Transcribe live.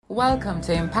Welcome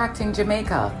to Impacting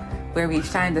Jamaica, where we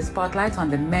shine the spotlight on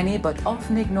the many but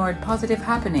often ignored positive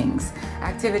happenings,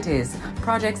 activities,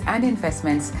 projects, and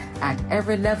investments at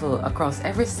every level across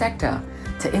every sector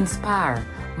to inspire,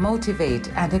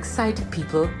 motivate, and excite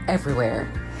people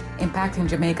everywhere. Impacting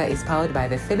Jamaica is powered by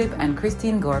the Philip and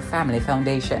Christine Gore Family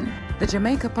Foundation, the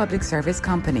Jamaica Public Service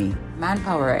Company,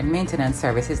 Manpower and Maintenance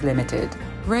Services Limited,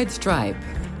 Red Stripe,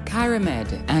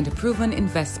 Kyramed, and Proven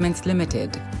Investments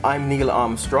Limited. I'm Neil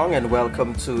Armstrong and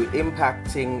welcome to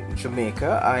Impacting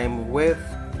Jamaica. I'm with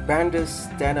Brandis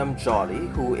Denham Jolly,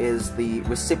 who is the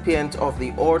recipient of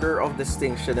the Order of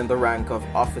Distinction in the rank of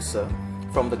Officer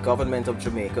from the Government of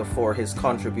Jamaica for his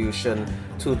contribution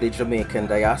to the Jamaican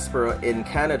diaspora in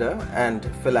Canada and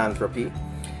philanthropy.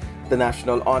 The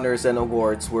National Honors and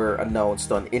Awards were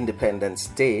announced on Independence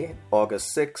Day,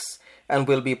 August 6th, and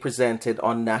will be presented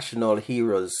on National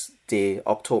Heroes Day,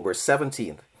 October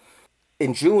 17th.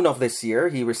 In June of this year,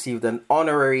 he received an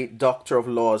honorary Doctor of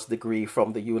Laws degree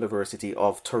from the University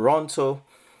of Toronto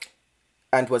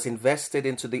and was invested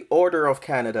into the Order of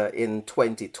Canada in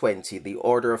 2020. The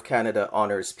Order of Canada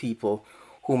honors people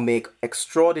who make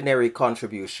extraordinary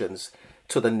contributions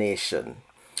to the nation.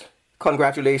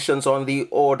 Congratulations on the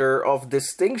Order of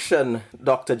Distinction,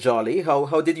 Dr. Jolly.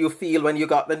 How did you feel when you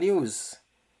got the news?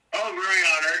 Oh,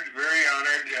 very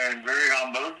honored, and very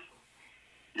humbled.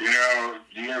 You know,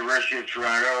 the University of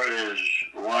Toronto is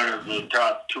one of the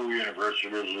top two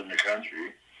universities in the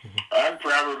country. Mm-hmm. I'm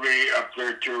probably up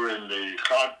there too in the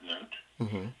continent.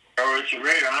 Mm-hmm. So it's a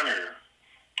great honor,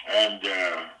 and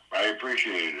I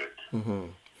appreciate it. Mm-hmm.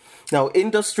 Now,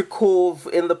 Industry Cove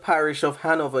in the parish of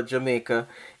Hanover, Jamaica,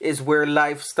 is where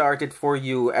life started for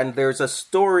you, and there's a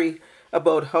story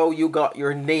about how you got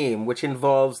your name, which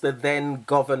involves the then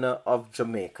governor of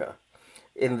Jamaica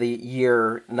in the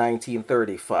year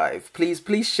 1935.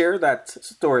 Please share that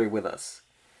story with us.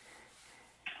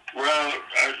 Well,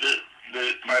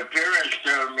 my parents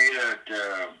tell me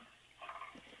that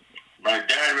my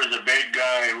dad was a big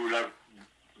guy who loved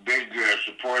big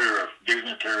supporter of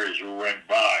dignitaries who went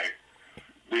by,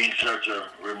 being such a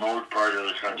remote part of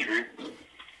the country.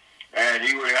 And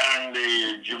he would hang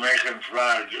the Jamaican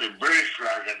flag, the British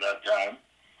flag at that time,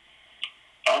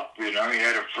 up, you know. He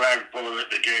had a flagpole at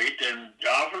the gate, and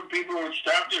often people would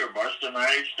stop there.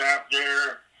 Boston-Eye stopped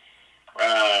there,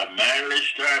 Manly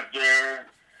stopped there,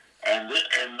 and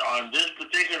on this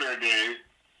particular day,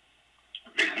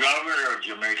 the governor of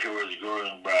Jamaica was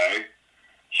going by,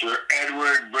 Sir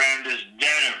Edward Brandis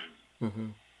Denham, mm-hmm.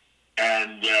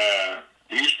 and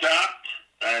he stopped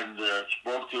and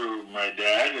spoke to my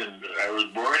dad, and I was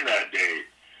born that day.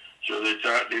 So they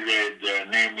thought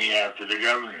they'd name me after the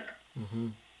governor. Mm-hmm.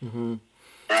 Mm-hmm.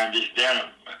 Brandis Denham.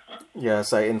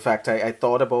 Yes, I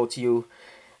thought about you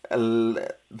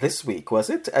this week, was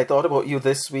it? I thought about you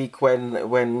this week when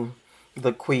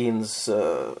the Queen's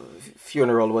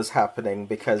funeral was happening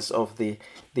because of the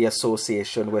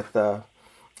association with the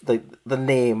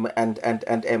name and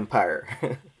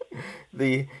empire.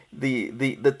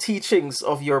 The teachings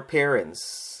of your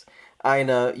parents,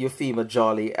 Ina Euphemia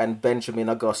Jolly and Benjamin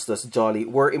Augustus Jolly,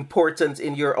 were important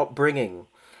in your upbringing.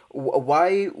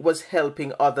 Why was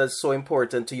helping others so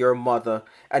important to your mother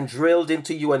and drilled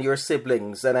into you and your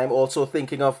siblings? And I'm also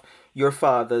thinking of your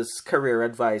father's career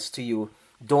advice to you.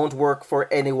 Don't work for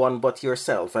anyone but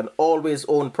yourself and always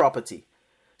own property.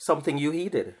 Something you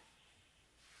heeded.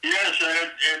 Yes,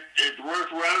 it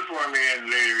worked well for me in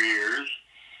later years.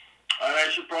 And I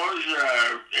suppose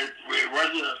it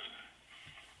wasn't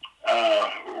a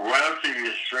wealthy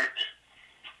district,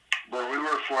 but we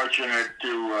were fortunate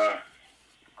to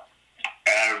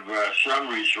have some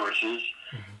resources.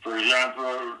 Mm-hmm. For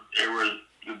example, it was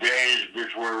the days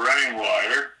before running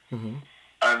water, mm-hmm.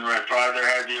 and my father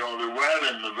had the only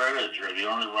well in the village, or the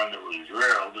only one that was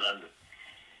drilled, and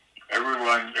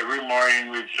every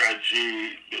morning I'd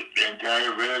see the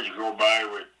entire village go by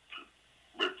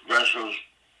with vessels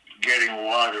getting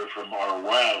water from our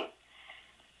well,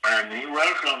 and he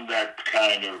welcomed that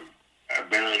kind of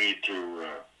ability to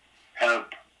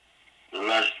help the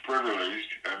less privileged.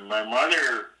 And my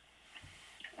mother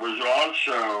was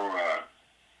also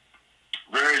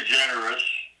very generous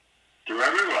to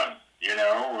everyone, you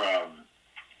know.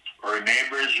 Or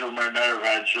neighbors who might not have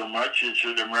had so much, she'd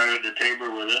sit them right at the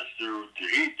table with us to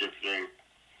eat if they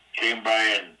came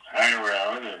by and hang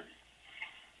around, and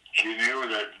she knew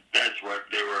that that's what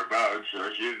they were about, so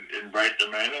she'd invite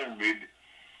them in, and we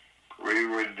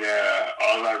would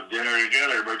all have dinner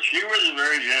together. But she was a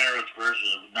very generous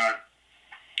person, not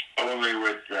only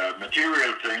with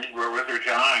material things, but with her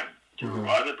time to mm-hmm.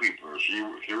 other people. She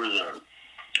was a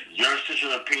justice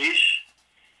of the peace,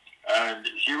 And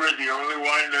she was the only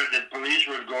one that the police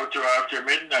would go to after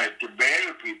midnight to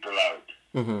bail people out.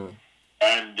 Mm-hmm.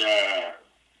 And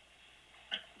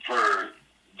for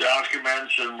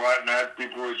documents and whatnot,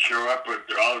 people would show up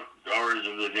at all hours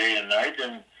of the day and night,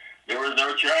 and there was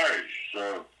no charge.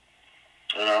 So,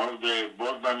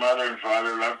 both my mother and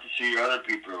father loved to see other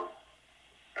people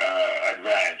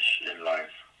advance in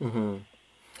life. Mm-hmm.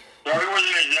 So it was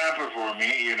an example for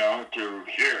me, to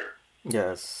hear.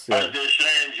 Yes. As they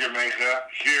say in Jamaica,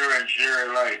 share and share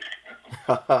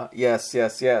alike.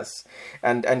 Yes.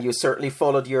 And you certainly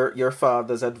followed your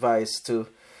father's advice to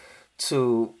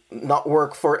not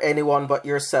work for anyone but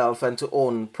yourself and to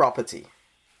own property.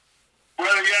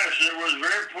 Well, yes, it was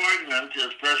very poignant,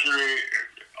 especially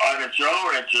on its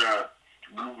own. It's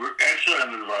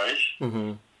excellent advice.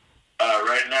 Mm-hmm.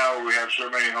 Right now, we have so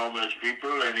many homeless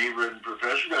people, and even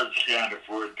professionals can't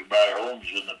afford to buy homes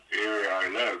in the area I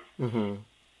live. Mm-hmm.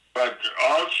 But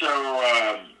also,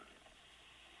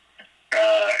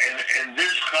 in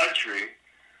this country,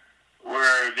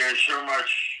 where there's so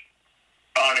much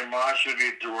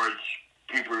animosity towards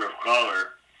people of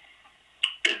color,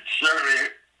 it certainly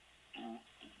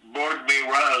boded me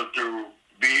well to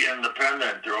be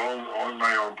independent, to own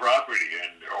my own property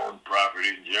and own property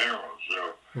in general.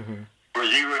 So Mm-hmm. it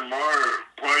was even more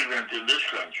poignant in this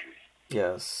country.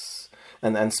 Yes.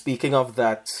 And speaking of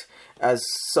that, as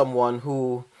someone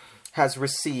who has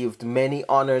received many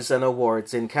honors and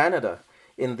awards in Canada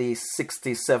in the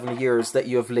 67 years that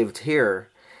you have lived here,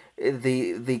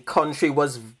 the country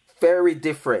was very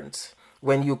different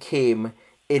when you came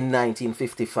in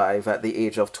 1955 at the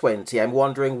age of 20. I'm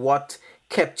wondering what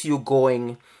kept you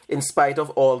going in spite of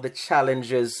all the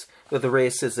challenges with the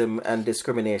racism and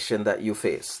discrimination that you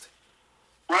faced.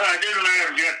 Well, I didn't let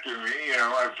them get to me.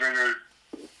 I figured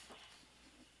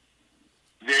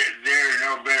they're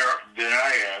no better than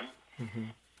I am. Mm-hmm.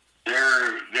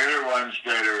 They're the ones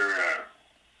that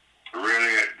are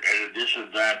really at a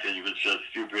disadvantage with such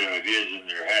stupid ideas in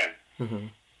their head. Mm-hmm.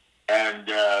 And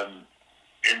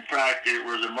in fact, it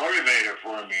was a motivator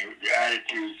for me, the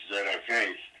attitudes that I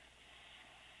faced.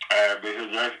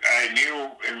 Because I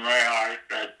knew in my heart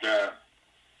that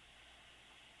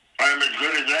I'm as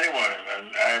good as anyone, and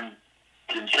I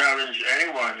can challenge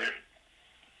anyone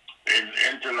in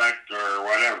intellect or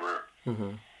whatever.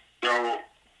 Mm-hmm. So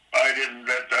I didn't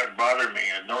let that bother me.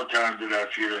 At no time did I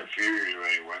feel inferior to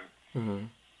anyone. Mm-hmm.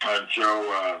 And so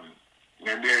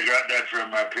maybe I got that from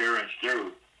my parents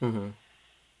too. Mm-hmm.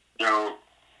 So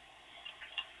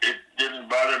it didn't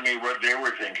bother me what they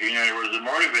were thinking, and it was a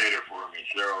motivator for me.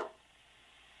 So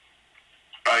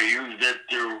I used it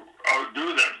to outdo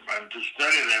them and to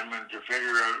study them and to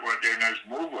figure out what their next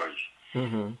move was.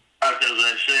 Mm-hmm. As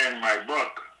I say in my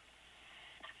book,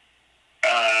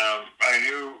 I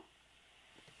knew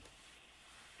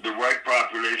the white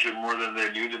population more than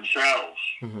they knew themselves,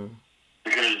 Mm-hmm.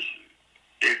 because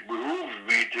it behooved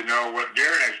me to know what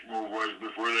their next move was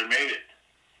before they made it.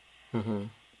 Mm-hmm.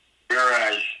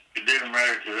 Whereas it didn't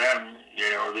matter to them,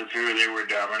 they figured they were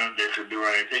dominant, they could do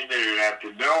anything, they didn't have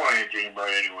to know anything about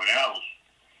anyone else.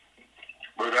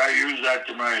 But I used that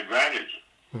to my advantage.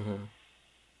 Mm-hmm.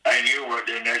 I knew what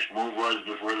their next move was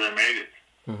before they made it.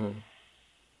 Mm-hmm.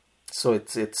 So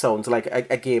it sounds like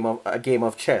a game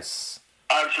of chess.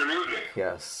 Absolutely.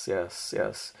 Yes.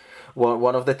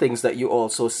 One of the things that you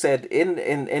also said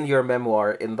in your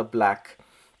memoir, In the Black,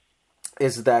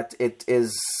 is that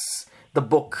the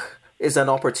book is an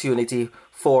opportunity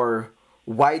for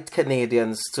white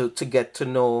Canadians to get to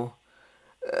know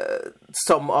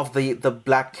some of the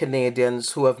black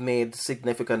Canadians who have made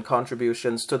significant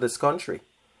contributions to this country.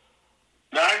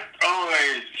 Not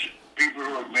only people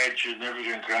who have made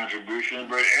significant contributions,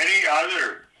 but any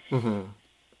other Mm-hmm.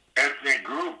 ethnic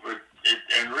group. It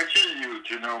enriches you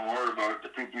to know more about the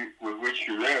people with which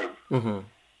you live. Mm-hmm.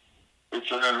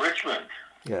 It's an enrichment.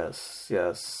 Yes.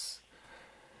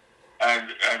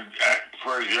 And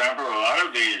for example, a lot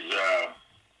of these,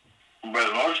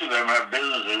 most of them have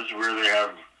businesses where they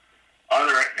have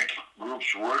other ethnic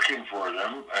groups working for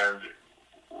them, and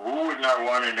who would not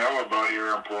want to know about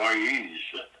your employees?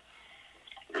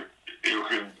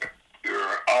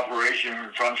 Your operation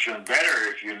can function better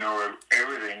if you know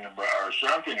everything about, or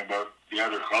something about the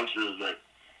other cultures that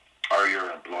are your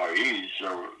employees.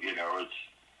 So, it's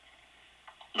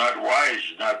not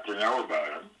wise not to know about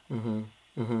them.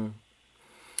 Mm-hmm. Mm-hmm.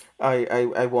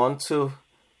 I want to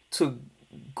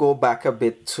go back a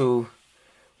bit to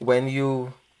when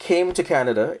you came to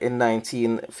Canada in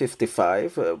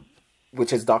 1955,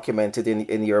 which is documented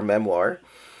in your memoir.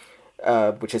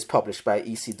 which is published by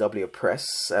ECW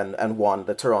Press and won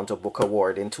the Toronto Book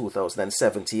Award in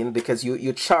 2017, because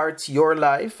you chart your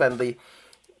life and the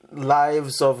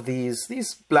lives of these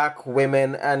black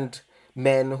women and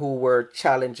men who were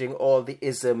challenging all the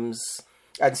isms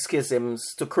and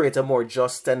schisms to create a more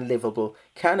just and livable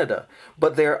Canada.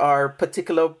 But there are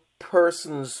particular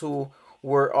persons who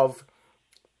were of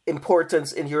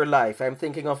importance in your life. I'm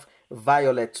thinking of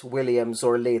Violet Williams,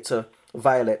 or later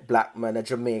Violet Blackman, a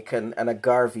Jamaican and a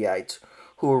Garveyite,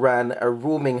 who ran a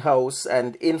rooming house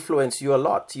and influenced you a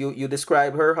lot. You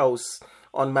describe her house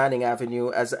on Manning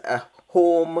Avenue as a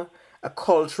home, a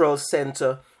cultural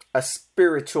center, a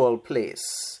spiritual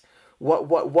place.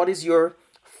 What is your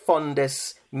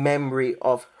fondest memory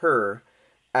of her,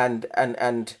 and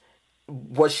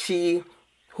was she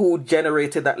who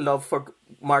generated that love for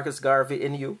Marcus Garvey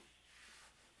in you?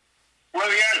 Well,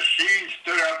 yes,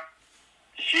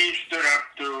 she stood up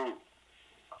to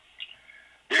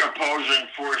the opposing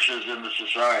forces in the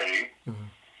society,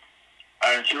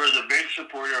 and she was a big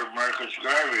supporter of Marcus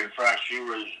Garvey. In fact, she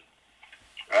was,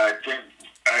 I think,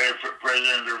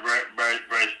 president or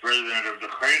vice president of the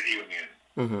credit union.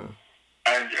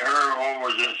 And her home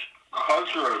was this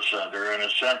cultural center and a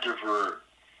center for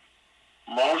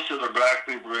most of the black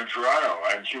people in Toronto,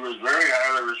 and she was very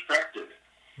highly respected.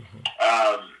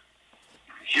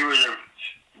 She was a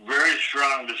very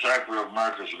strong disciple of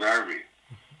Marcus Garvey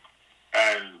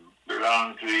and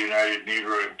belonged to the United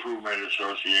Negro Improvement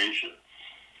Association.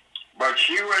 But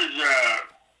she was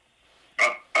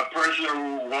a person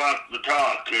who walked the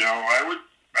talk. You know, I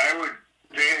would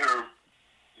pay her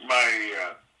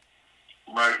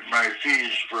my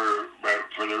fees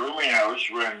for the rooming house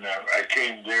when I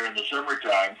came there in the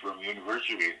summertime from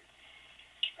university,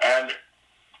 and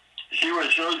she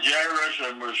was so generous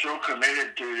and was so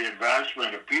committed to the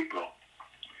advancement of people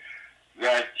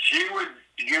that she would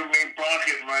give me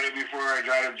pocket money before I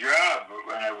got a job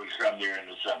when I would come there in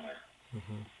the summer.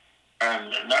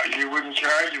 And she wouldn't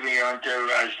charge me until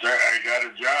I got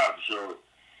a job. So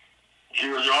she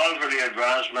was all for the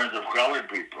advancement of colored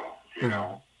people, you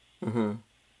know.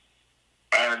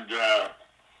 And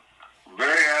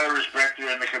very highly respected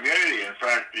in the community. In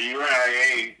fact, the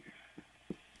UNIA,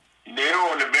 they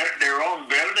owned their own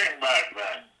building back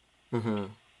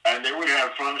then. And they would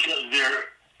have functions there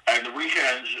at the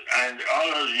weekends, and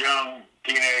all those young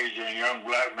teenage and young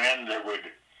black men that would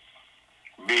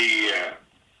be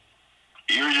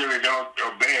usually don't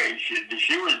obey.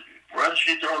 She was, once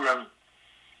she told them,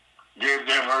 gave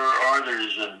them her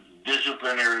orders and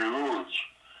disciplinary rules,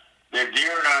 they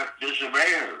dare not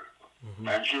disobey her.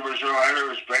 And she was so highly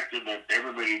respected that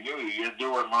everybody knew you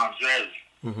do what mom says,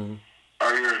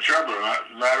 or you're in trouble.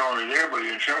 Not only there, but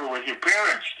you're in trouble with your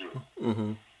parents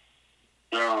too.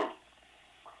 So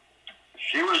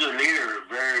she was a leader, a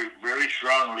very, very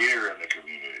strong leader in the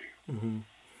community.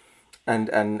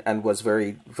 And was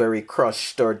very, very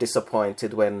crushed or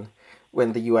disappointed when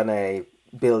the UNA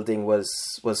building was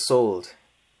sold.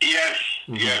 Yes,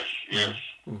 yes.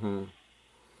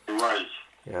 It was.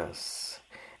 Yes.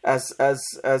 As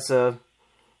a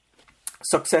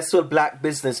successful black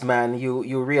businessman,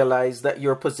 you realize that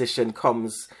your position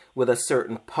comes with a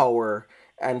certain power,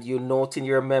 and you note in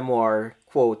your memoir,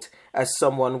 quote, "As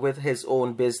someone with his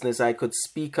own business, I could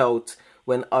speak out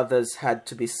when others had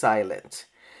to be silent."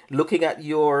 Looking at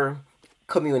your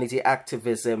community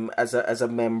activism as a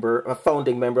member, a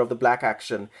founding member of the Black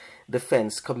Action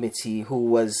Defense Committee, who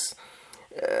was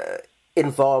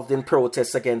involved in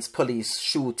protests against police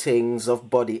shootings of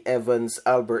Buddy Evans,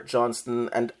 Albert Johnston,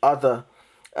 and other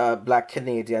black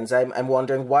Canadians, I'm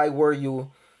wondering, why were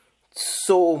you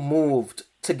so moved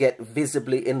to get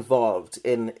visibly involved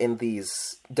in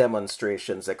these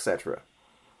demonstrations, etc.?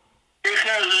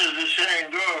 Because as the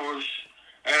saying goes,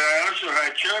 and I also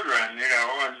had children, you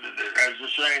know, and as the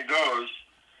saying goes,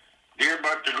 dear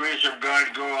but the grace of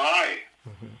God go I.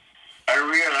 I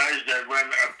realized that when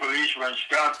a policeman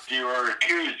stopped you or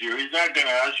accused you, he's not going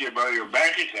to ask you about your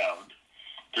bank account.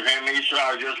 To him, he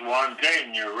saw just one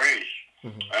thing, your race,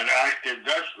 and acted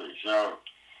thusly. So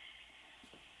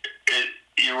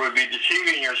you would be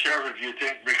deceiving yourself if you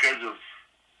think because of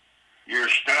your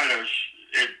status,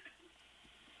 it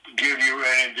give you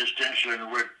any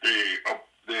distinction with the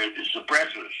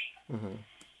suppressors.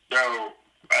 So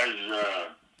as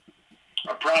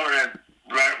a prominent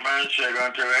black man said,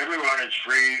 until everyone is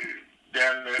free,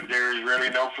 then there is really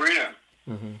no freedom.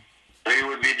 So you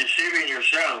would be deceiving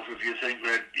yourself if you think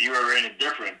that you are any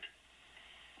different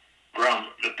from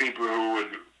the people who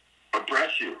would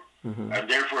oppress you. And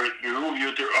therefore it behooves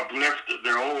you to uplift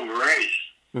the whole race.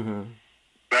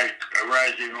 Like a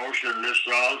rising ocean lifts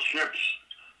all ships.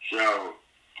 So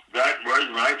that was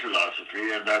my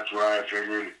philosophy, and that's why I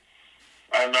figured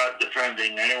I'm not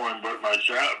defending anyone but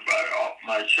myself,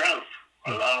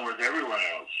 along with everyone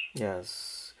else.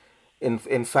 Yes.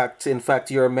 In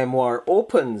fact, your memoir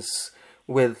opens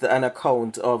with an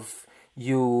account of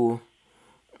you,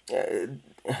 an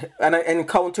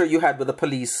encounter you had with the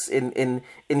police in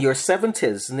your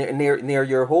 70s near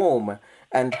your home,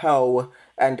 and how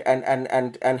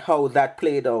how that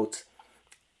played out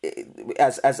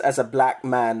as a black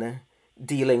man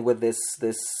dealing with this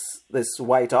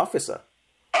white officer.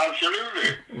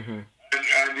 Absolutely. Mm-hmm. And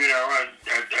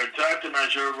I thought to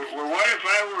myself, well, what if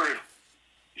I were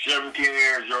 17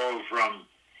 years old from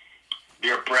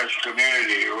the oppressed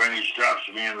community, when he stops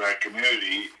me in that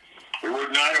community, he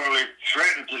would not only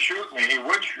threaten to shoot me, he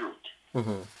would shoot.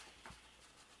 Mm-hmm.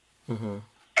 Mm-hmm.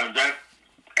 And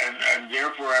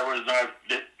therefore I was not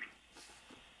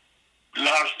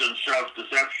lost in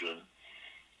self-deception.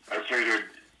 I figured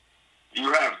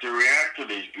you have to react to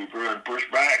these people and push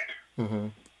back. Mm-hmm.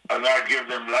 And not give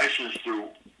them license to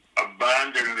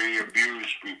abandonedly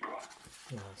abuse people.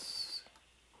 Yes.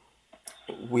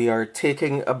 We are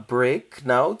taking a break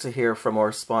now to hear from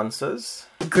our sponsors.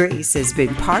 Grace has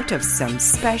been part of some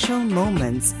special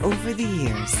moments over the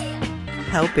years,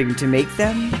 helping to make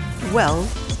them, well,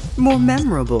 more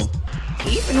memorable,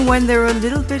 even when they're a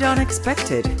little bit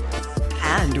unexpected.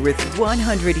 And with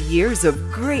 100 years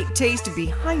of great taste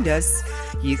behind us,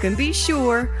 you can be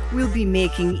sure we'll be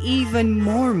making even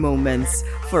more moments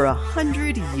for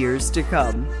 100 years to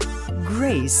come.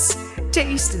 Grace,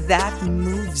 taste that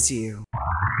moves you.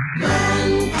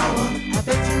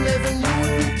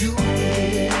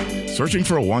 Searching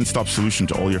for a one-stop solution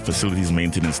to all your facilities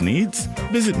maintenance needs?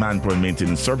 Visit Manpower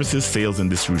Maintenance Services Sales and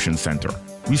Distribution Center.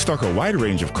 We stock a wide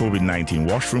range of COVID-19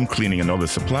 washroom, cleaning and other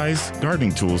supplies,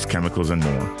 gardening tools, chemicals, and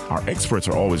more. Our experts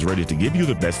are always ready to give you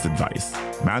the best advice.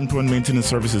 Manpower Maintenance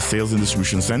Services Sales and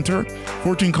Distribution Center,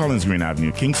 14 Collins Green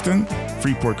Avenue, Kingston,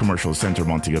 Freeport Commercial Center,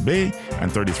 Montego Bay,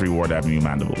 and 33 Ward Avenue,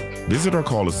 Mandeville. Visit or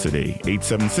call us today,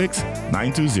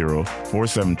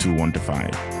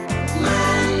 876-920-47215.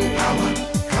 Manpower,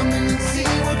 come and see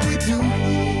what we do.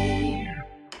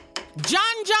 John,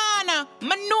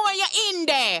 me know you're in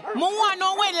there. Me want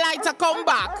no when light to come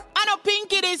back. I know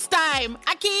Pinky this time.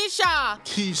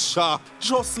 Keisha,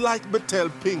 just like me tell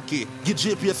Pinky, give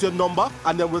JPS your number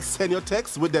and then we'll send your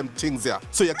text with them things here.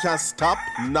 So you can stop,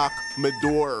 knock me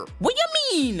door. What you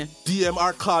mean?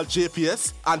 DMR call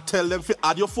JPS and tell them to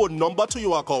add your phone number to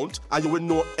your account and you will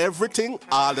know everything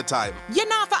all the time. You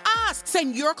know for ask.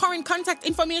 Send your current contact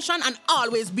information and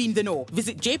always be in the know.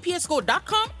 Visit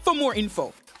jpsco.com for more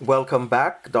info. Welcome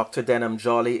back. Dr. Denham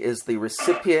Jolly is the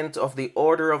recipient of the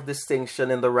Order of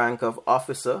Distinction in the rank of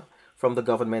Officer from the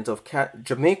government of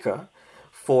Jamaica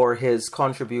for his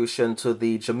contribution to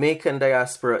the Jamaican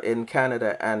diaspora in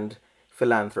Canada and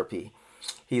philanthropy.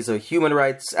 He's a human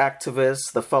rights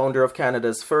activist, the founder of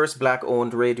Canada's first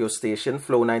black-owned radio station,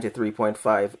 Flow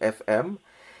 93.5 FM,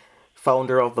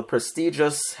 founder of the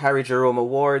prestigious Harry Jerome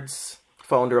Awards,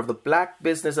 founder of the Black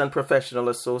Business and Professional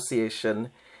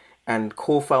Association, and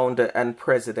co-founder and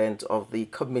president of the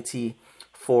Committee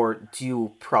for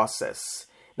Due Process.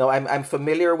 Now, I'm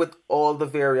familiar with all the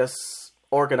various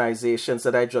organizations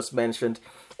that I just mentioned,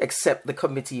 except the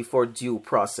Committee for Due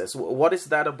Process. What is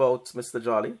that about, Mr.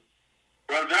 Jolly?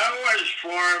 Well, that was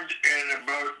formed in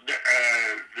about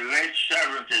the late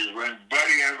 70s when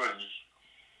Buddy Evans,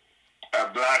 a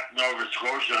black Nova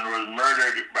Scotian, was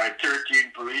murdered by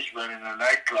 13 policemen in a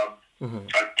nightclub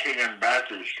at King and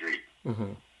Bathurst Street.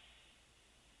 Mm-hmm.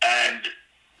 And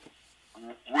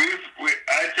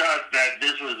I thought that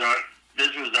this was not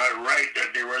right,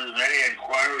 that there wasn't any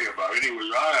inquiry about it. He was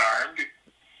unarmed.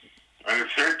 And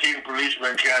if 13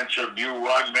 policemen can't subdue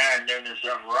one man, then there's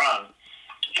something wrong.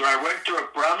 So I went to a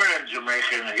prominent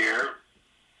Jamaican here,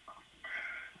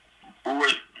 who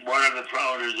was one of the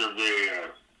founders of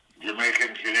the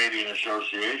Jamaican Canadian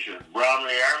Association,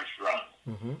 Bromley Armstrong,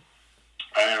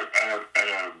 and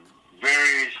a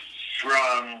very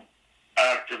strong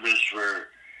activist for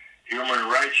human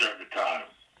rights at the time.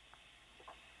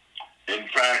 In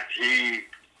fact, he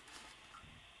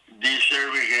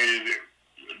desegregated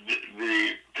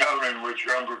the town in which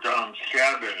Uncle Tom's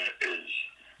Cabin is,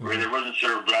 where they wouldn't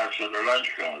serve blacks at their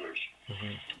lunch counters.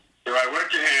 So I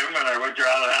went to him, and I went to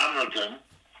Al Hamilton,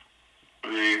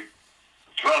 the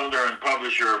founder and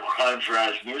publisher of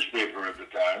Contrast newspaper at the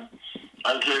time,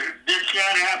 and said, this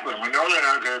can't happen. We know they're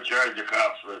not going to charge the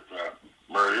cops with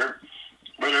murder,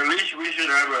 but at least we should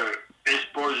have an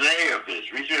expose of this.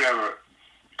 We should have a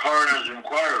coroner's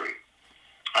inquiry.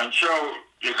 And so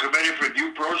the Committee for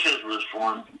Due Process was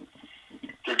formed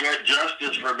to to get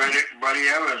justice for Buddy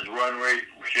Evans one way,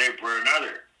 shape, or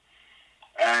another.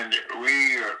 And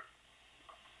we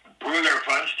pooled our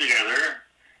funds together,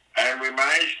 and we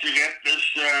managed to get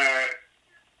this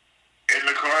in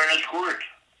the coroner's court,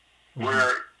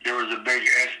 where there was a big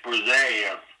expose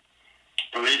of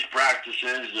police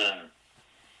practices and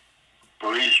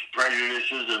police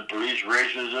prejudices and police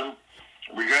racism.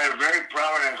 We got a very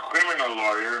prominent criminal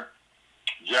lawyer,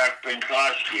 Jack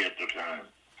Pinkowski, at the time.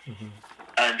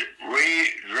 And we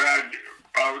dragged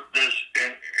out this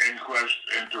inquest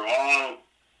into all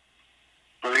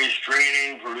police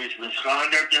training, police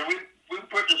misconduct, and we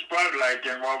put the spotlight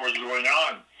on what was going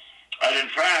on. And in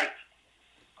fact,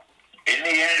 in the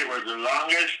end, it was the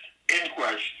longest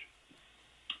inquest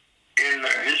in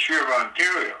the history of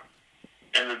Ontario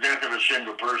in the death of a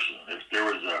single person. If there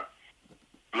was a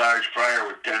large fire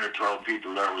with 10 or 12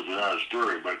 people, that was another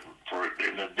story. But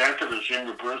in the death of a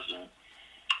single person,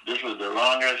 this was the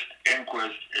longest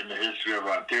inquest in the history of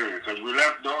Ontario because we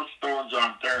left no stones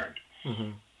unturned.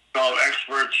 All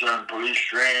experts on police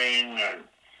training and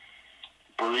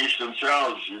police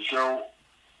themselves. And so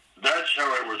that's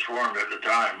how it was formed at the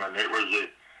time, and it was a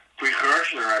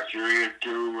precursor actually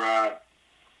to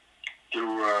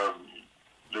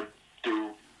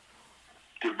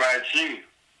Bad C.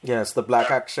 Yes, the Black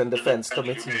Action Defense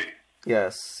Committee.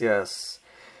 Yes.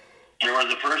 It was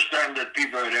the first time that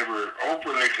people had ever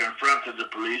openly confronted the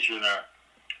police in a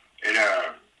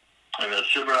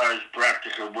civilized,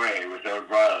 practical way without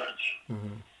violence.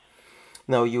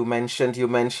 Now, you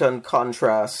mentioned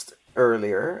Contrast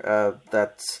earlier.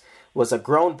 That was a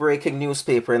groundbreaking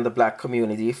newspaper in the black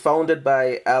community, founded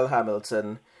by Al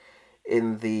Hamilton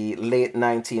in the late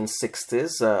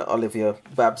 1960s. Olivia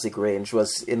Babsy Grange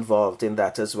was involved in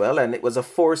that as well, and it was a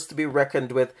force to be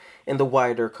reckoned with in the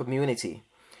wider community.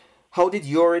 How did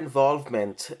your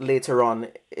involvement later on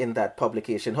in that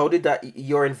publication, how did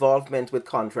your involvement with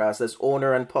Contrast as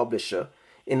owner and publisher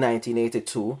in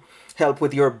 1982 help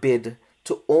with your bid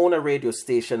to own a radio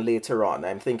station later on?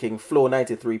 I'm thinking Flow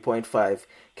 93.5,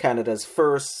 Canada's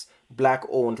first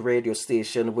black-owned radio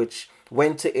station, which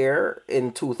went to air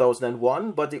in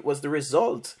 2001, but it was the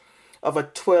result of a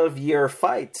 12-year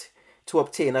fight to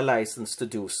obtain a license to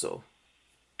do so.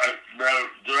 Well,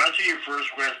 to answer your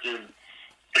first question,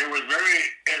 it was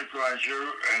very influential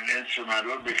and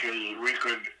instrumental because we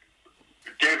could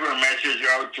take our message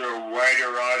out to a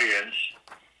wider audience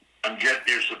and get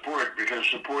their support, because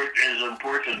support is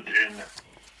important in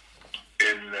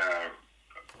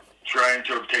trying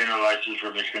to obtain a license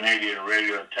from the Canadian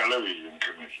Radio and Television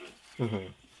Commission.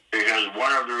 Because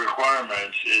one of the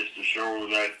requirements is to show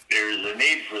that there is a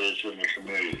need for this in the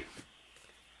community.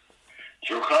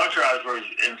 So Contrast was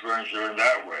influential in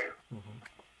that way.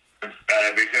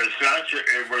 Because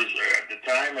it was, at the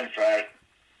time, in fact,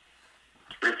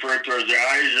 referred to as the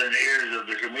eyes and ears of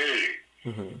the community.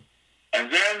 And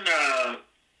then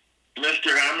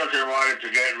Mr. Hamilton wanted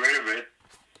to get rid of it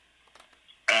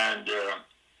and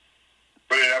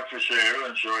put it up for sale,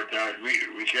 and so I thought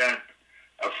we can't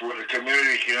afford, the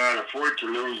community cannot afford to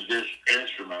lose this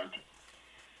instrument,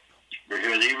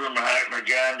 because even Mahatma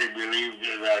Gandhi believed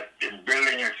that in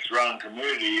building a strong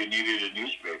community you needed a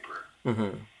newspaper.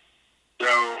 So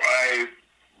I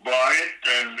bought it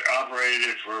and operated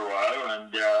it for a while,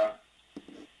 and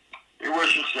it was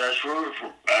successful.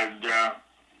 And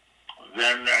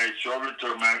then I sold it to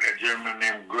a gentleman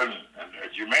named Gooden, a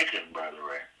Jamaican, by the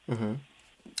way.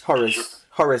 Horace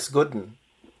Gooden.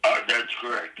 That's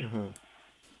correct.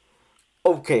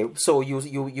 Okay, so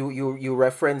you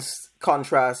referenced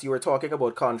Contrast. You were talking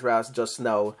about Contrast just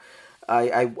now.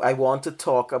 I want to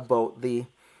talk about the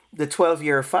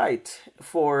 12-year fight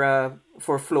for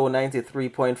Flow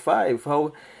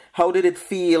 93.5. How did it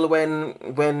feel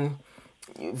when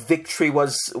victory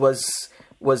was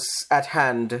at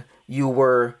hand? You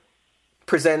were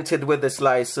presented with this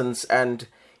license and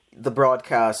the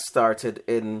broadcast started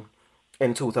in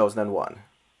 2001.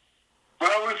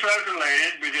 Well, we felt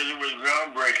elated because it was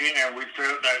groundbreaking, and we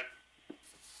felt that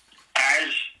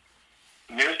as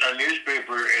a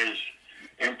newspaper is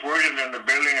important in the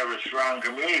building of a strong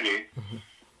community,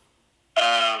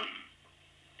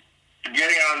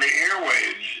 getting on the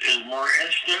airwaves is more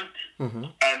instant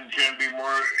and can be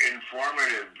more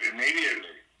informative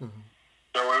immediately.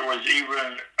 So it was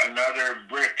even another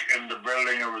brick in the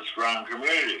building of a strong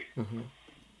community.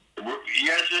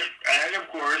 Yes, and of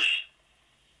course,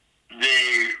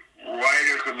 the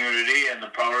wider community and the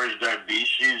powers that be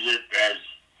sees it as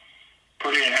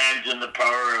putting hands in the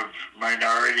power of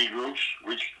minority groups,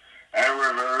 which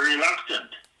were very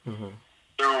reluctant.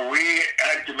 So we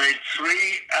had to make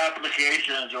 3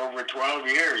 applications over 12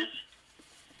 years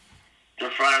to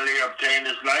finally obtain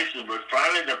this license. But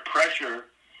finally, the pressure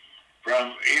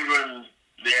from even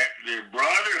the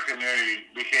broader community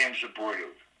became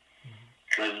supportive.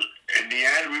 Because in the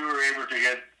end, we were able to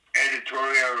get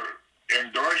editorial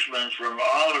endorsements from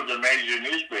all of the major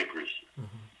newspapers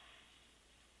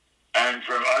and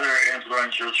from other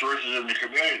influential sources in the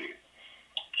community.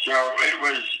 So it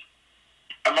was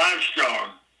a milestone,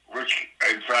 which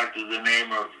in fact is the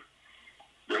name of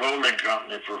the holding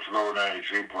company for Flow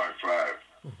 93.5.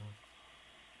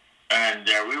 And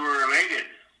we were elated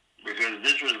because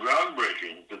this was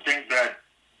groundbreaking. To think that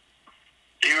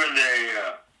even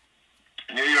the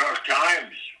New York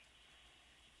Times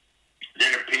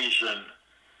did a piece on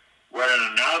what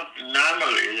an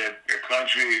anomaly that a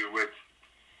country with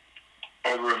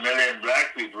over 1 million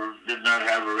black people did not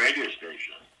have a radio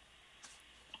station.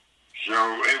 So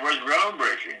it was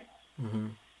groundbreaking.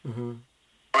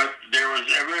 But there was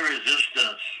every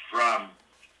resistance from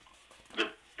the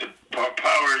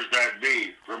powers that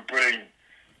be from putting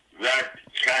that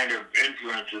kind of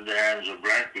influence in the hands of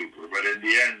black people. But in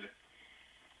the end,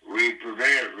 we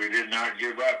prevailed. We did not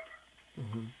give up.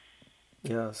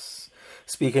 Yes.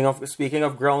 Speaking of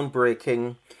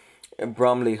groundbreaking,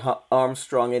 Bromley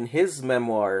Armstrong, in his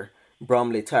memoir,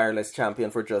 Bromley Tireless Champion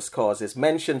for Just Causes,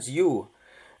 mentions you.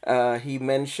 He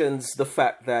mentions the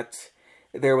fact that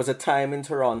there was a time in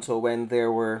Toronto when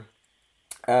there were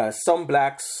some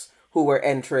blacks who were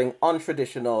entering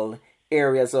untraditional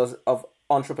areas of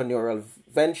entrepreneurial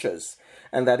ventures,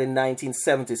 and that in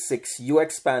 1976 you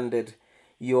expanded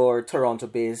your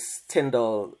Toronto-based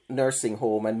Tyndall nursing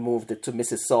home and moved it to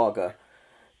Mississauga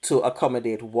to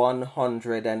accommodate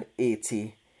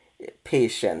 180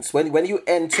 patients. When you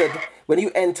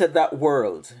entered that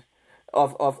world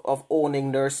of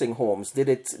owning nursing homes, did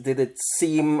it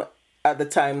seem at the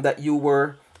time that you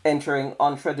were entering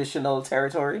untraditional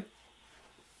territory?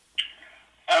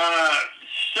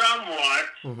 Somewhat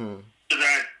to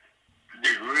that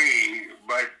degree,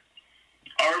 but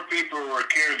our people were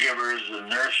caregivers and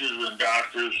nurses and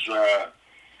doctors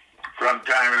from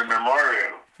time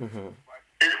immemorial.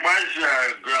 It was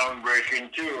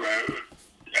groundbreaking too,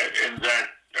 in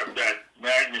that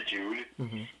magnitude.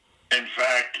 In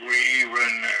fact,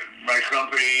 my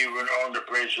company even owned a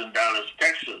place in Dallas,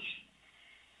 Texas.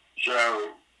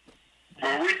 So,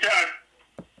 well, we thought,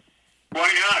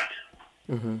 why not?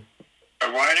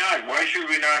 Why not? Why should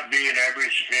we not be in every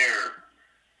sphere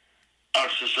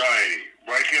of society?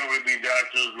 Why can't we be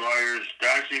doctors, lawyers,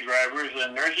 taxi drivers,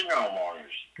 and nursing home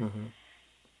owners?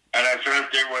 And I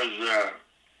felt it was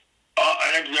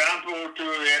an example to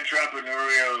the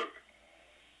entrepreneurial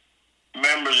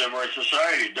members of our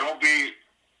society. Don't be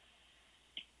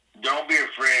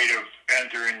afraid of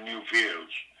entering new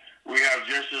fields. We have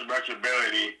just as much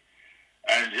ability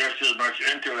and just as much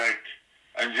intellect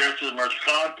and just as much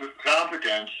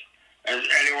competence as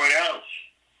anyone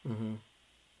else.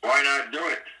 Why not do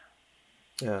it?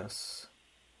 Yes.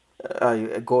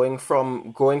 Going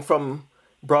from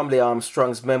Bromley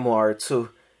Armstrong's memoir to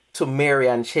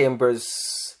Marianne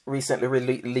Chambers' recently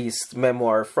released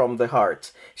memoir, From the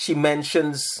Heart, she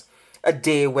mentions a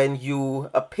day when you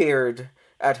appeared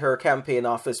at her campaign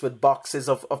office with boxes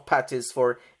of patties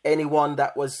for anyone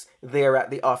that was there at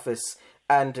the office,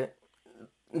 and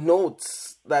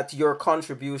notes that your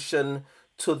contribution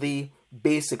to the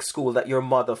basic school that your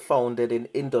mother founded in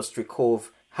Industry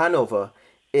Cove, Hanover,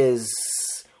 is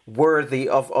worthy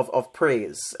of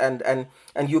praise. And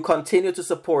you continue to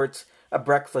support a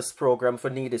breakfast program for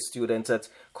needy students at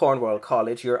Cornwall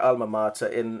College, your alma mater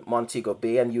in Montego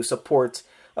Bay, and you support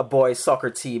a boys soccer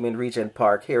team in Regent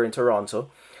Park here in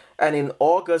Toronto. And in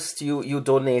August, you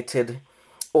donated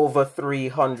over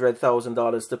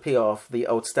 $300,000 to pay off the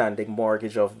outstanding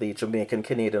mortgage of the Jamaican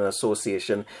Canadian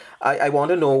Association. I want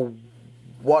to know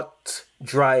what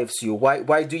drives you.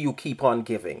 Why do you keep on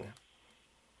giving?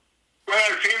 Well,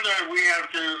 I feel that we have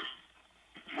to.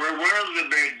 One of the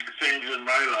big things in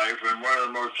my life, and one of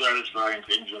the most satisfying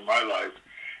things in my life,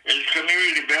 is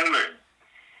community building.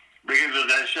 Because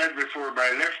as I said before,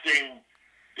 by lifting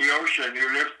the ocean,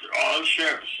 you lift all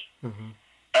ships.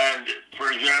 And,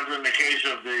 for example, in the case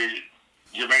of the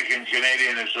Jamaican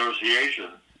Canadian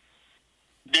Association,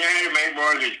 they had to make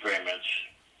mortgage payments.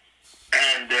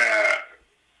 And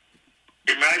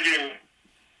imagine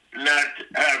not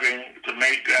having to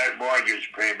make that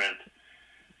mortgage payment.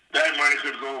 That money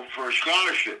could go for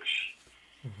scholarships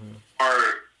or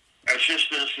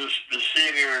assistance to the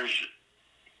seniors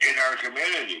in our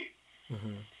community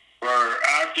or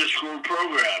after-school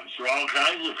programs for all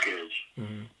kinds of kids.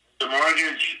 The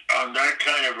mortgage on that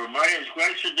kind of a money is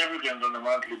quite significant on a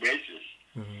monthly basis.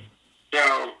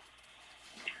 So,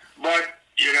 but,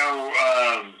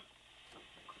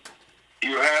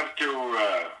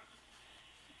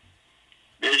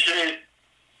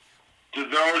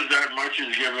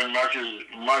 given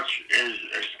much is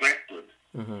expected.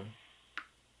 Mm-hmm.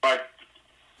 But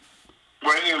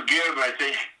when you give, I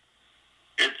think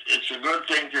it's a good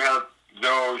thing to help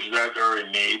those that are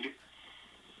in need,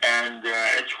 and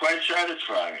it's quite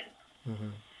satisfying. Mm-hmm.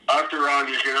 After all,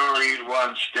 you can only eat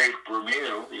one steak per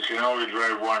meal. You can only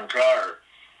drive one car.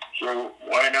 So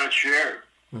why not share?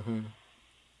 Mm-hmm.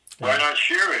 Why not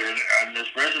share it? And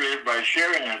especially by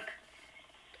sharing it,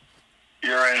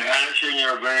 you're enhancing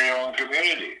your very own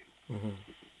community. Mm-hmm.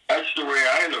 That's the way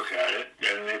I look at it.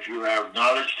 And if you have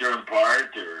knowledge to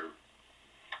impart or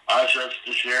assets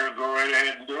to share, go right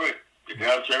ahead and do it. It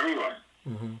helps everyone.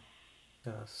 Mm-hmm.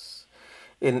 Yes.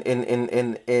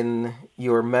 In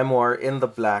your memoir, In the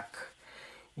Black,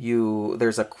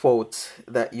 there's a quote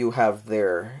that you have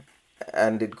there,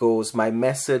 and it goes, "My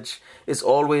message is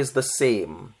always the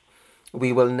same.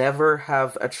 We will never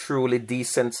have a truly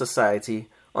decent society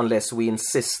unless we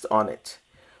insist on it.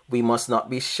 We must not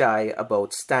be shy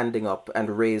about standing up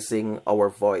and raising our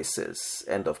voices."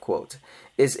 End of quote.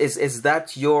 Is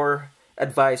that your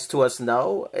advice to us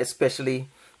now, especially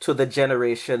to the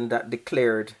generation that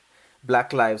declared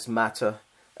Black Lives Matter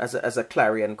as a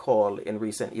clarion call in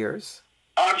recent years?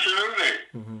 Absolutely.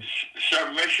 Mm-hmm.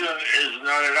 Submission is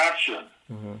not an option.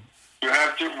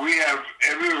 Mm-hmm. We have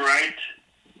every right,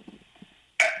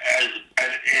 as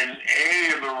an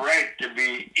inalienable right, to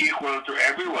be equal to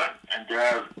everyone and to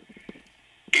have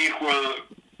equal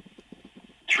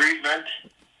treatment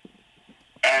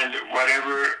and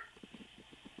whatever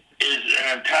is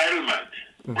an entitlement.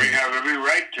 Mm-hmm. We have every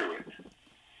right to it.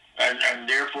 And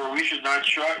therefore we should not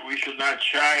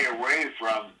shy away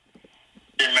from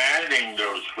demanding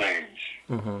those claims.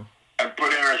 Mm-hmm. And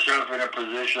putting ourselves in a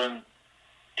position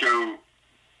to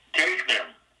take them.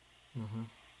 Mm-hmm.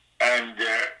 And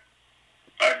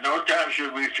at no time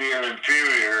should we feel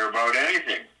inferior about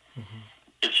anything. Mm-hmm.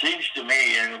 It seems to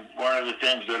me, and one of the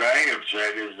things that I have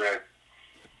said is that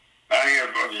I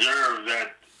have observed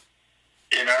that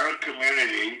in our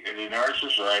community and in our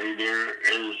society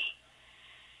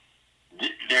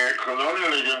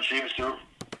colonialism seems to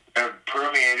have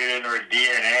permeated in our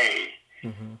DNA.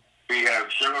 Mm-hmm.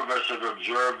 Some of us have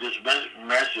absorbed this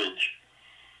message,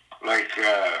 like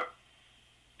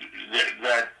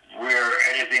that we're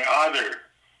anything other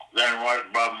than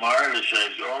what Bob Marley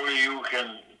says. Only you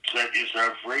can set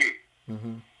yourself free.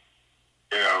 Mm-hmm.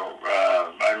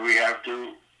 And we have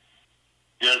to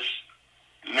just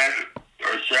let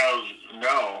ourselves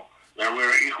know that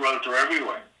we're equal to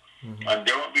everyone. Mm-hmm. And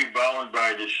don't be bound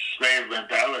by this slave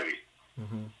mentality.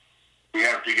 Mm-hmm. We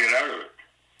have to get out of it.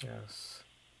 Yes.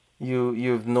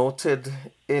 You've noted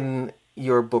in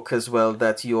your book as well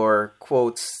that you're,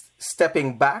 quote,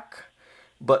 stepping back,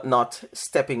 but not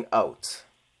stepping out.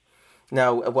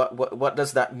 Now, what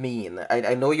does that mean?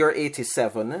 I know you're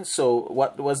 87, so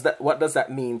what does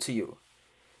that mean to you?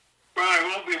 Well, I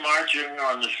won't be marching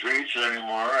on the streets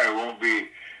anymore. I won't be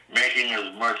making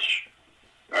as much,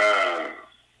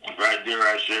 dare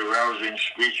I say, rousing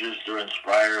speeches to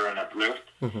inspire and uplift.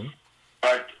 Mm-hmm.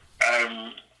 But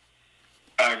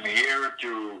I'm here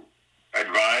to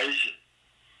advise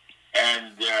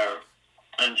and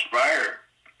inspire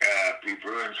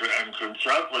people and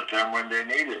consult with them when they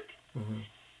need it. Mm-hmm.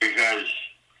 Because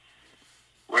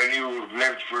when you've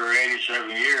lived for 87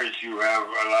 years, you have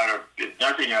a lot of, if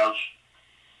nothing else,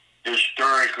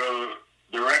 historical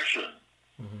direction.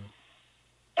 Mm-hmm.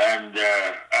 And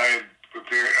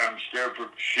I'm still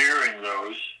sharing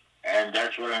those, and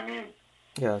that's what I mean.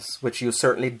 Yes, which you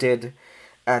certainly did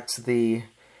at the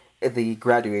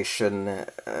graduation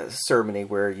ceremony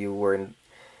where you were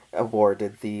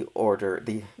awarded the order,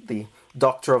 the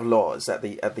Doctor of Laws at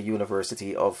the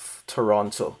University of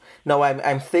Toronto. Now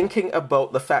I'm thinking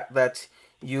about the fact that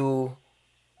you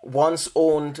once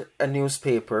owned a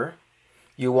newspaper,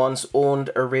 you once owned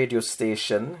a radio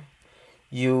station,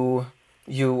 you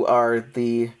are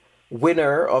the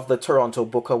winner of the Toronto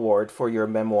Book Award for your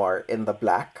memoir In the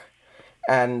Black,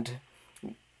 and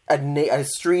a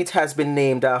street has been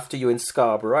named after you in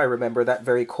Scarborough. I remember that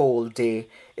very cold day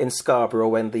in Scarborough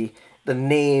when the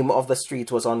name of the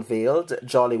street was unveiled,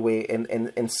 Jolly Way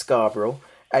in Scarborough.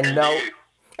 And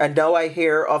now I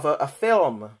hear of a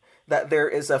film, that there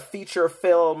is a feature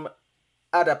film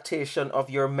adaptation of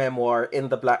your memoir In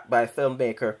the Black by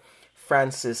filmmaker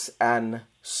Francis Ann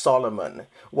Solomon.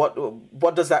 What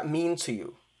does that mean to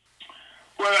you?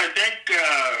 Well, I think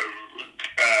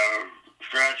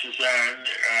Francis Ann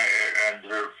and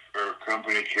her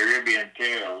company Caribbean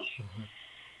Tales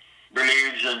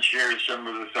believes and shares some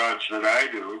of the thoughts that I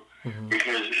do,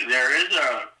 because there is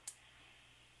a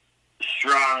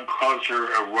strong culture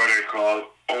of what I call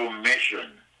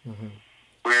omission,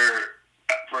 where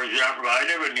for example, I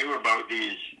never knew about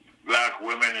these black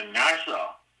women in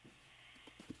NASA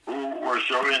who were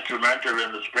so instrumental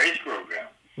in the space program.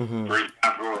 Mm-hmm. For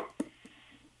example,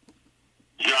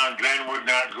 John Glenn would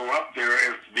not go up there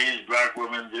if these black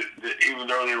women, even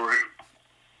though they were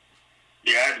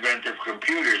the advent of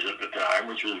computers at the time,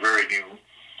 which was very new.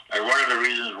 And one of the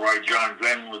reasons why John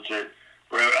Glenn would say,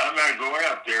 well, I'm not going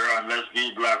up there unless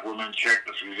these black women check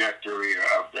the trajectory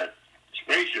of that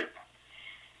spaceship.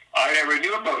 I never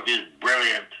knew about these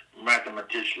brilliant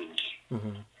mathematicians,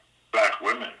 black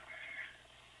women.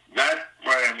 That's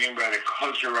what I mean by the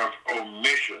culture of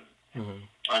omission.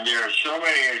 And there are so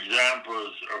many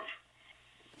examples of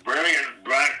brilliant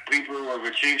black people who have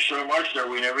achieved so much that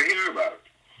we never hear about.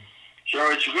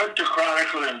 So it's good to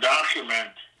chronicle and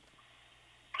document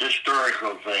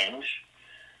historical things.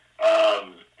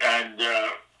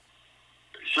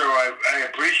 So I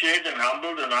appreciate and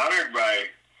humbled and honored by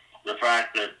the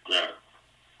fact that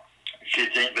she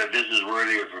thinks that this is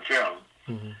worthy of a film.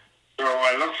 So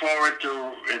I look forward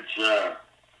to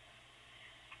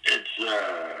its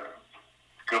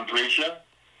completion,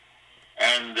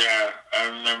 and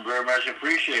I'm very much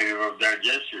appreciative of that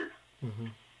gesture.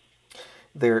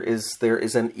 There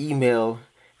is an email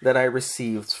that I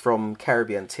received from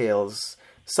Caribbean Tales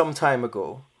some time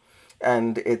ago,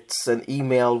 and it's an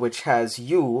email which has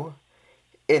you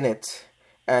in it,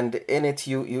 and in it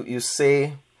you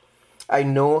say, I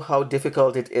know how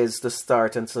difficult it is to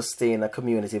start and sustain a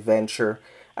community venture.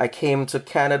 I came to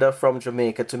Canada from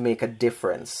Jamaica to make a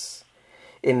difference.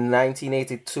 In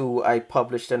 1982, I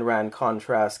published and ran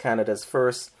Contrast, Canada's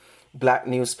first black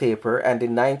newspaper, and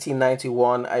in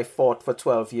 1991, I fought for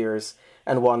 12 years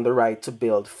and won the right to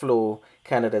build Flow,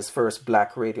 Canada's first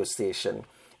black radio station.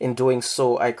 In doing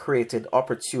so, I created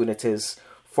opportunities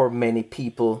for many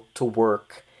people to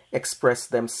work, express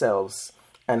themselves,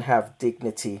 and have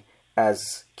dignity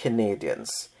as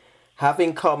Canadians.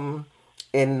 Having come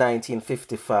in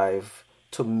 1955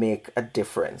 to make a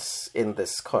difference in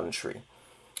this country,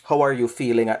 how are you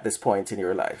feeling at this point in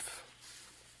your life?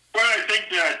 Well, I think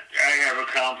that I have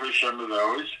accomplished some of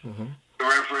those. To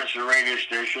reference the radio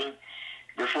station,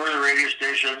 before the radio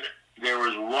station, there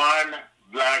was one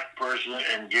black person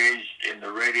engaged in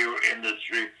the radio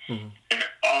industry in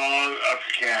all of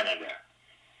Canada.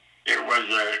 It was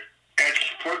an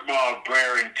ex-football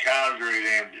player in Calgary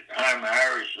named Ham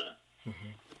Harrison.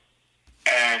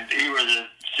 And he was a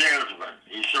salesman.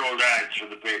 He sold ads for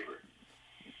the paper.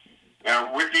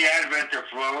 Now, with the advent of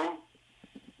Flow,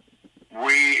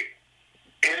 we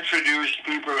introduced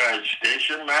people as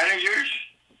station managers,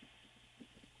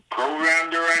 program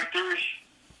directors,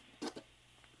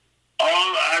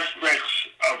 all aspects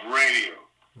of radio.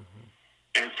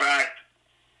 In fact,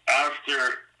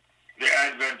 after the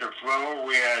advent of Flow,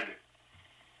 we had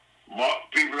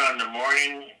people on the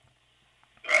morning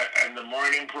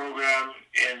program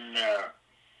in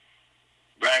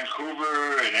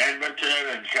Vancouver and Edmonton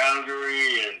and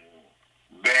Calgary and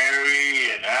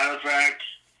Barrie and Halifax,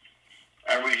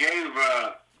 and we gave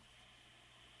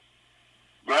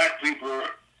black people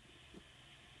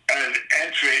an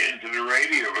entry into the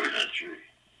radio industry.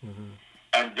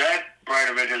 And that part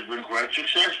of it has been quite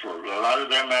successful. A lot of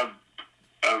them have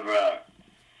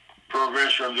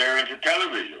progressed from there into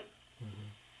television.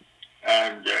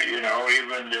 And,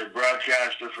 even the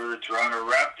broadcaster for the Toronto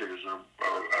Raptors, a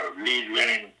lead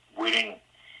winning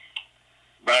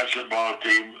basketball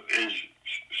team, is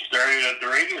started at the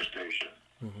radio station.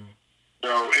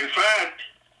 So, in fact,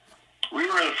 we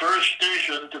were the first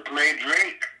station to play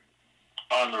Drake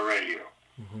on the radio.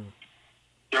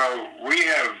 So we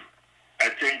have, I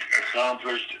think,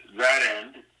 accomplished that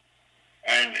end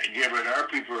and given our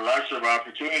people lots of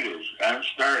opportunities and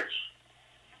starts.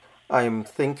 I'm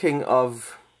thinking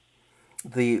of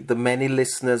the many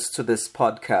listeners to this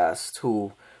podcast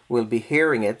who will be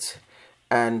hearing it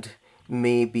and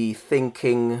may be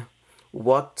thinking,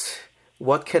 what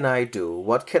can I do?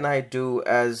 What can I do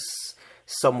as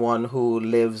someone who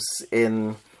lives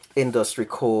in Industry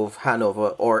Cove,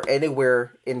 Hanover, or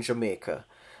anywhere in Jamaica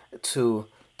to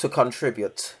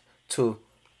contribute to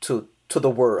the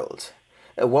world?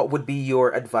 What would be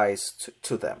your advice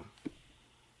to them?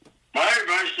 My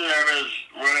advice to them is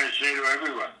what I say to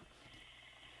everyone.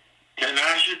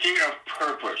 Tenacity of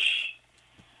purpose.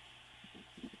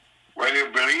 When you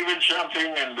believe in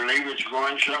something and believe it's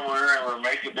going somewhere and will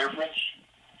make a difference,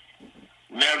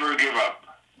 never give up.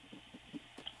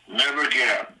 Never give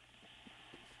up.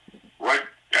 What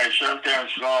I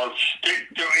sometimes call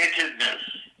stick-to-itedness.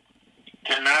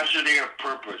 Tenacity of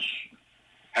purpose.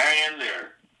 Hang in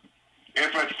there.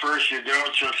 If at first you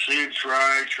don't succeed,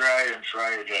 try, and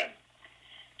try again.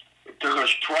 It took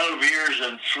us 12 years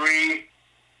and 3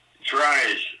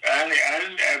 tries. And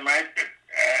I might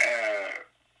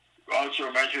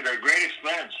also mention a great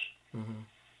expense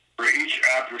for each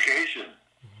application.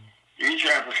 Each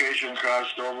application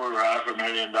cost over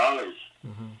 $500,000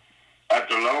 at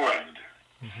the low end.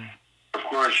 Of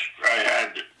course, I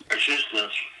had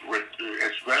assistance with the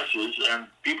expenses, and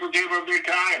people gave up their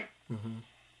time,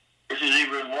 which is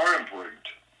even more important.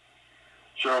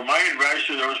 So my advice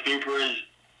to those people is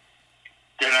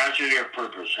tenacity of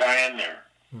purpose. Hang in there.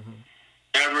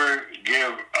 Never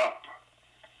give up.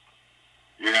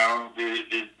 You know,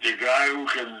 the guy who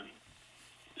can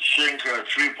sink a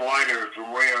 3-pointer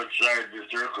from way outside the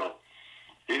circle,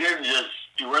 he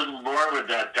wasn't born with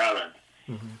that talent.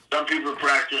 Some people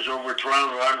practice over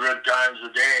 1,200 times a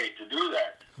day to do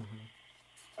that.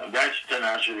 And that's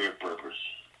tenacity of purpose.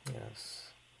 Yes.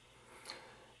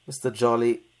 Mr.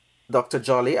 Jolly, Dr.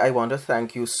 Jolly, I want to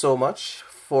thank you so much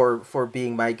for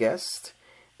being my guest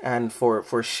and for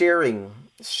sharing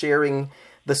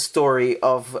the story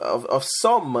of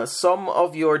some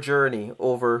of your journey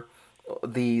over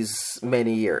these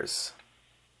many years.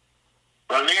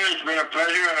 Well, Neil, it's been a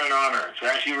pleasure and an honor.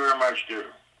 Thank you very much, too.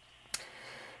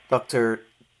 Dr.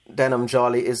 Denham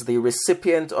Jolly is the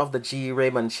recipient of the G.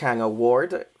 Raymond Chang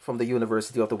Award from the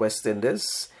University of the West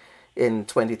Indies in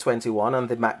 2021 and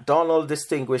the MacDonald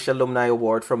Distinguished Alumni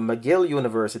Award from McGill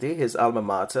University, his alma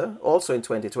mater, also in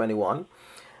 2021.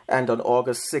 And on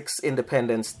August 6,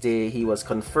 Independence Day, he was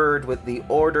conferred with the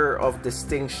Order of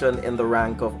Distinction in the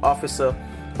rank of officer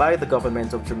by the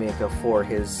government of Jamaica for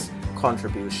his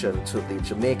contribution to the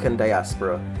Jamaican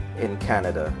diaspora in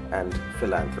Canada and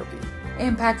philanthropy.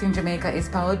 Impacting Jamaica is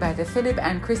powered by the Philip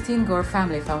and Christine Gore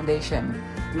Family Foundation,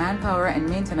 Manpower and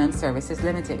Maintenance Services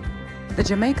Limited, the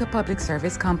Jamaica Public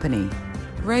Service Company,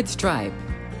 Red Stripe,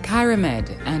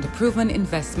 Kyramed, and Proven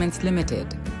Investments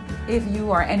Limited. If you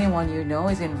or anyone you know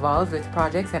is involved with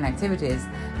projects and activities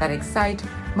that excite,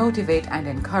 motivate, and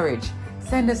encourage,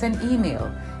 send us an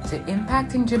email to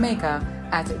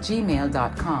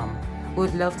impactingjamaica@gmail.com.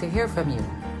 We'd love to hear from you.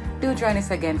 Do join us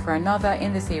again for another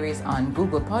in the series on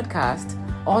Google Podcast,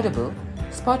 Audible,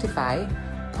 Spotify,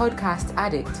 Podcast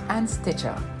Addict, and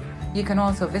Stitcher. You can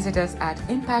also visit us at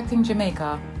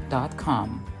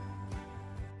impactingjamaica.com.